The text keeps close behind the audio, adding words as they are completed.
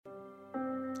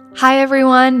Hi,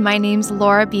 everyone. My name's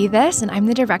Laura Beavis, and I'm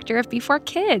the director of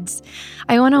B4Kids.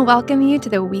 I want to welcome you to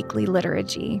the weekly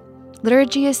Liturgy.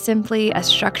 Liturgy is simply a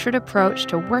structured approach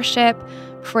to worship,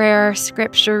 prayer,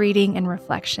 scripture reading, and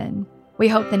reflection. We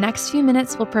hope the next few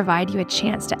minutes will provide you a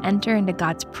chance to enter into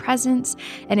God's presence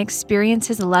and experience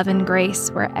His love and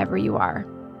grace wherever you are.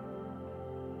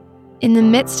 In the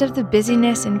midst of the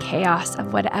busyness and chaos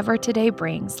of whatever today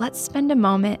brings, let's spend a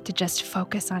moment to just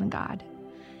focus on God.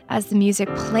 As the music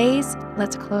plays,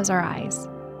 let's close our eyes.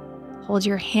 Hold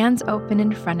your hands open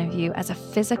in front of you as a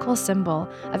physical symbol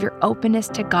of your openness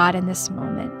to God in this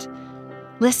moment.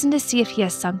 Listen to see if He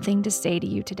has something to say to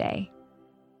you today.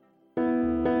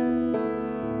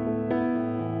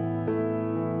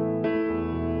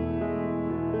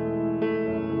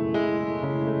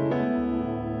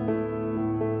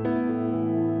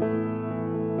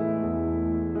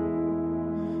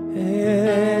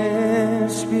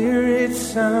 Spirit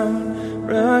sound,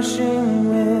 rushing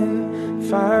wind,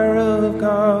 fire of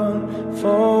God,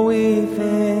 fall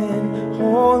within.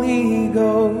 Holy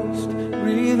Ghost,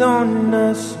 breathe on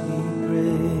us, we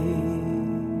pray.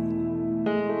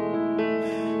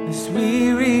 As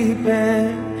we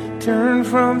repent, turn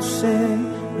from sin,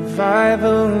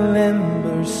 revival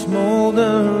embers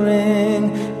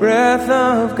smoldering, breath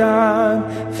of God,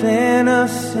 fan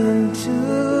us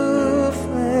into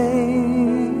flame.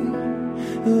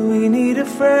 We need a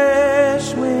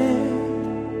fresh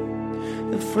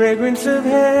wind, the fragrance of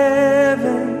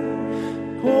heaven.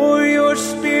 Pour your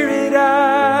spirit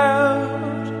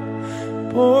out,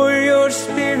 pour your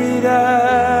spirit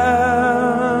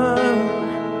out.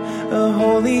 A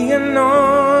holy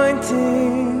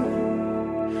anointing,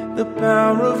 the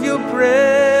power of your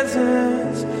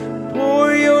presence.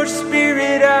 Pour your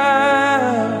spirit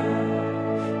out,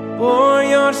 pour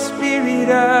your spirit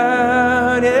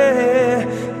out, yeah.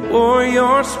 Pour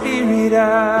your spirit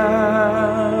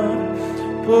out,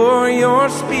 pour your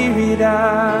spirit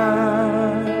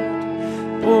out,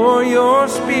 pour your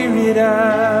spirit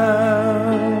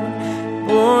out,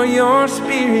 pour your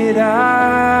spirit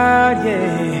out,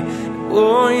 yeah.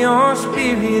 Pour your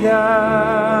spirit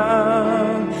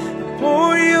out,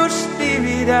 pour your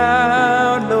spirit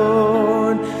out,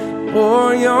 Lord.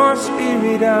 Pour your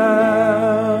spirit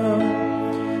out,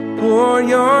 pour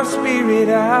your spirit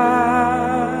out.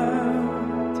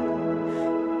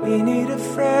 We need a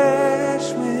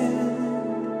fresh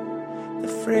wind, the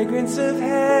fragrance of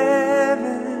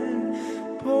heaven.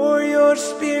 Pour your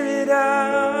spirit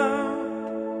out,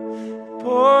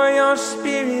 pour your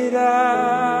spirit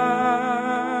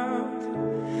out.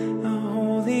 A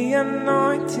holy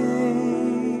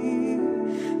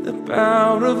anointing, the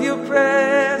power of your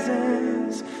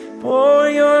presence. Pour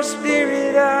your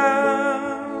spirit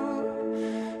out,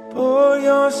 pour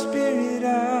your spirit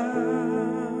out.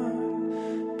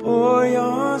 Pour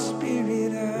your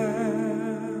spirit out.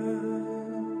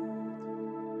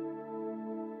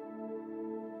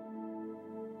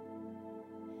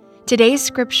 Today's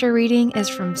scripture reading is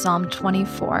from Psalm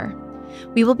 24.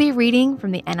 We will be reading from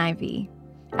the NIV.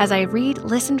 As I read,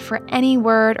 listen for any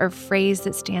word or phrase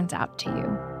that stands out to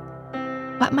you.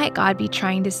 What might God be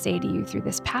trying to say to you through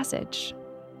this passage?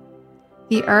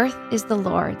 The earth is the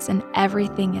Lord's and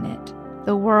everything in it,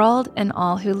 the world and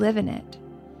all who live in it.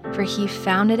 For He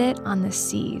founded it on the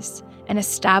seas and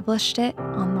established it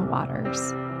on the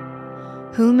waters.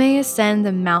 Who may ascend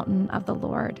the mountain of the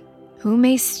Lord? Who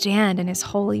may stand in His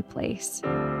holy place?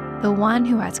 The one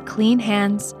who has clean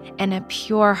hands and a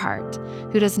pure heart,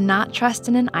 who does not trust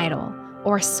in an idol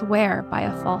or swear by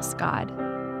a false god.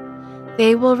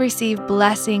 They will receive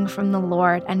blessing from the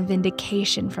Lord and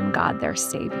vindication from God their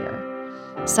Savior.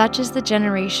 Such is the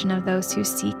generation of those who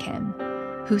seek Him,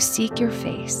 who seek your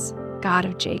face, God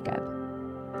of Jacob.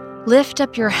 Lift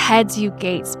up your heads, you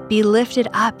gates. Be lifted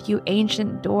up, you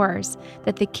ancient doors,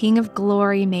 that the King of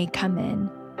glory may come in.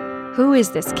 Who is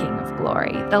this King of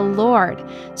glory? The Lord,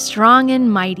 strong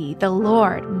and mighty, the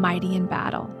Lord, mighty in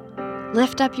battle.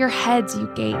 Lift up your heads, you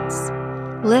gates.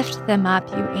 Lift them up,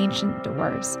 you ancient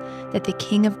doors, that the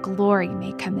King of glory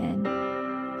may come in.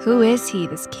 Who is He,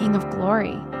 this King of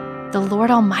glory? The Lord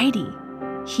Almighty.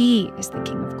 He is the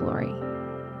King of glory.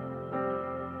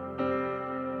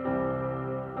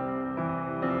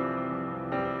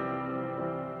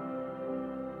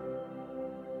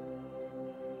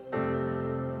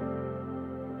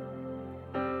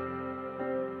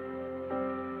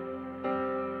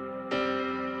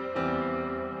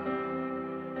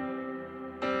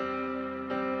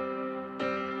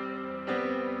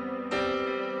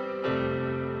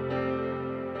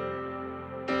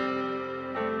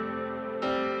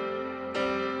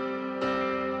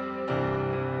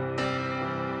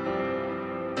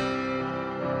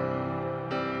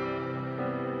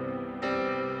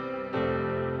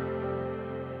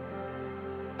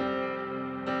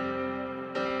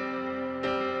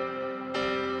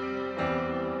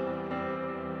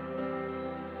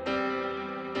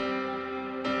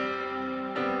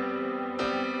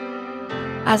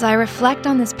 As I reflect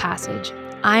on this passage,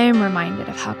 I am reminded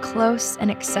of how close and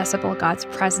accessible God's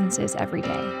presence is every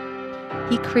day.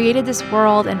 He created this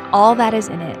world and all that is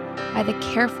in it by the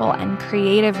careful and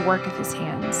creative work of His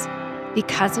hands.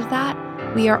 Because of that,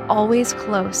 we are always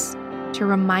close to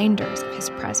reminders of His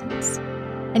presence.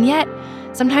 And yet,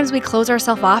 sometimes we close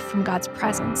ourselves off from God's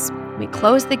presence. We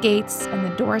close the gates and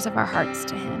the doors of our hearts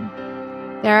to Him.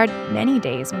 There are many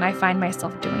days when I find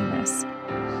myself doing this.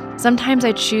 Sometimes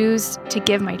I choose to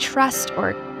give my trust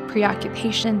or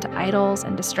preoccupation to idols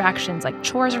and distractions like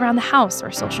chores around the house or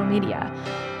social media.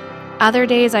 Other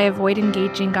days I avoid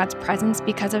engaging God's presence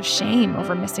because of shame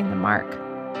over missing the mark.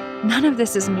 None of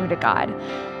this is new to God.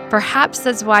 Perhaps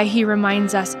that's why He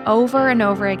reminds us over and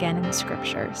over again in the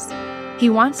Scriptures.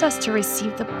 He wants us to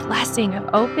receive the blessing of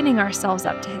opening ourselves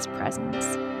up to His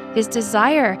presence. His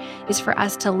desire is for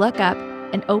us to look up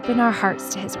and open our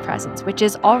hearts to His presence, which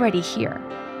is already here.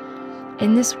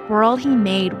 In this world He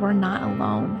made, we're not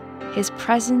alone. His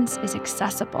presence is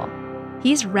accessible.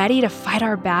 He's ready to fight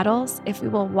our battles if we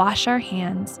will wash our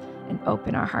hands and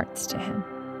open our hearts to Him.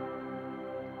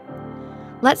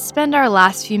 Let's spend our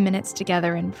last few minutes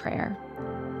together in prayer.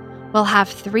 We'll have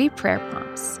 3 prayer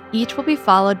prompts. Each will be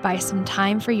followed by some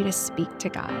time for you to speak to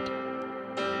God.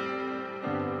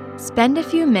 Spend a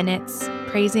few minutes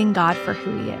praising God for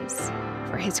who He is,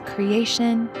 for His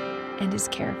creation and His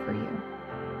care for you.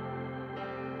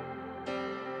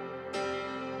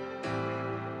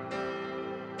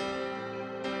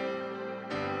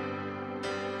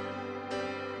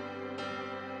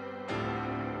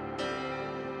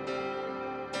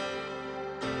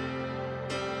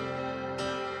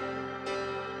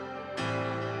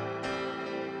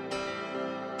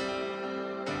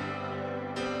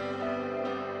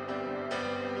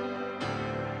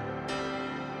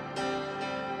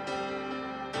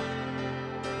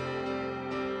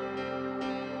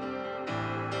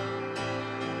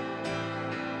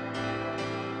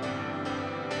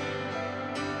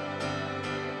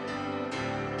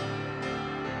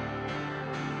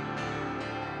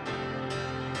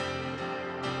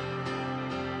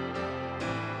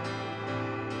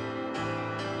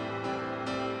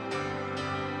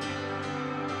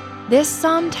 This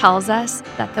psalm tells us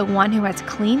that the one who has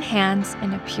clean hands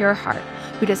and a pure heart,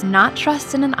 who does not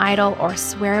trust in an idol or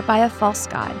swear by a false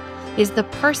god, is the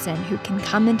person who can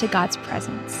come into God's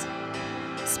presence.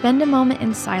 Spend a moment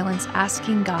in silence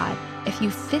asking God if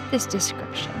you fit this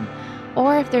description,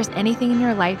 or if there's anything in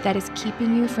your life that is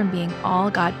keeping you from being all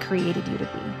God created you to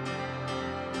be.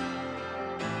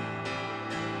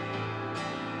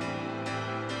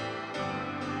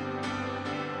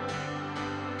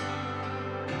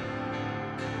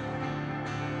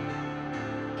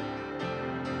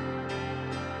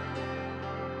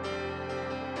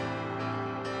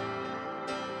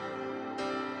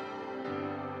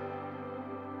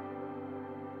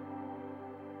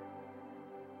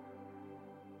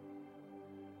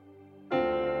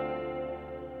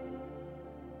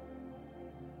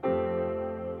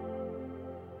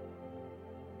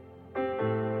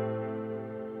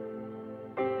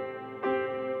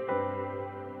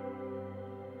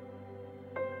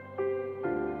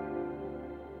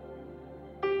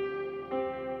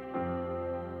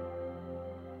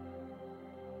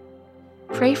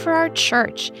 Pray for our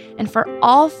church and for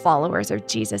all followers of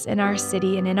Jesus in our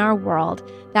city and in our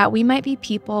world, that we might be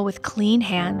people with clean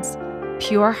hands,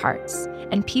 pure hearts,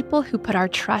 and people who put our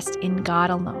trust in God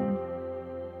alone.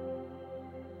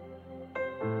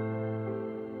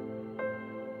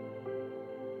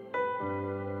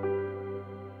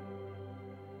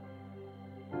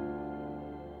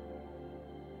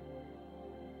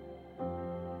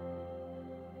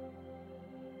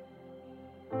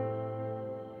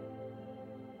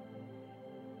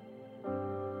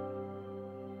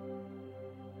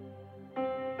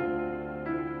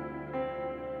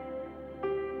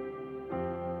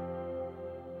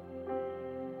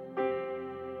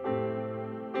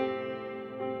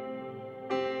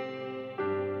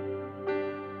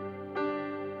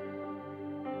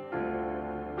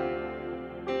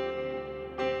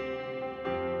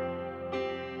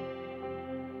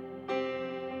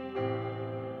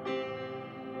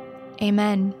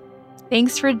 Amen.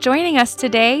 Thanks for joining us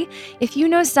today. If you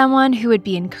know someone who would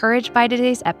be encouraged by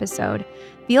today's episode,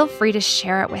 feel free to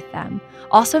share it with them.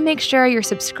 Also, make sure you're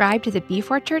subscribed to the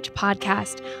B4 Church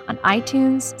podcast on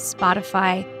iTunes,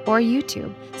 Spotify, or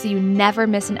YouTube so you never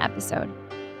miss an episode.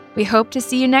 We hope to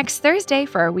see you next Thursday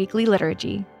for our weekly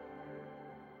liturgy.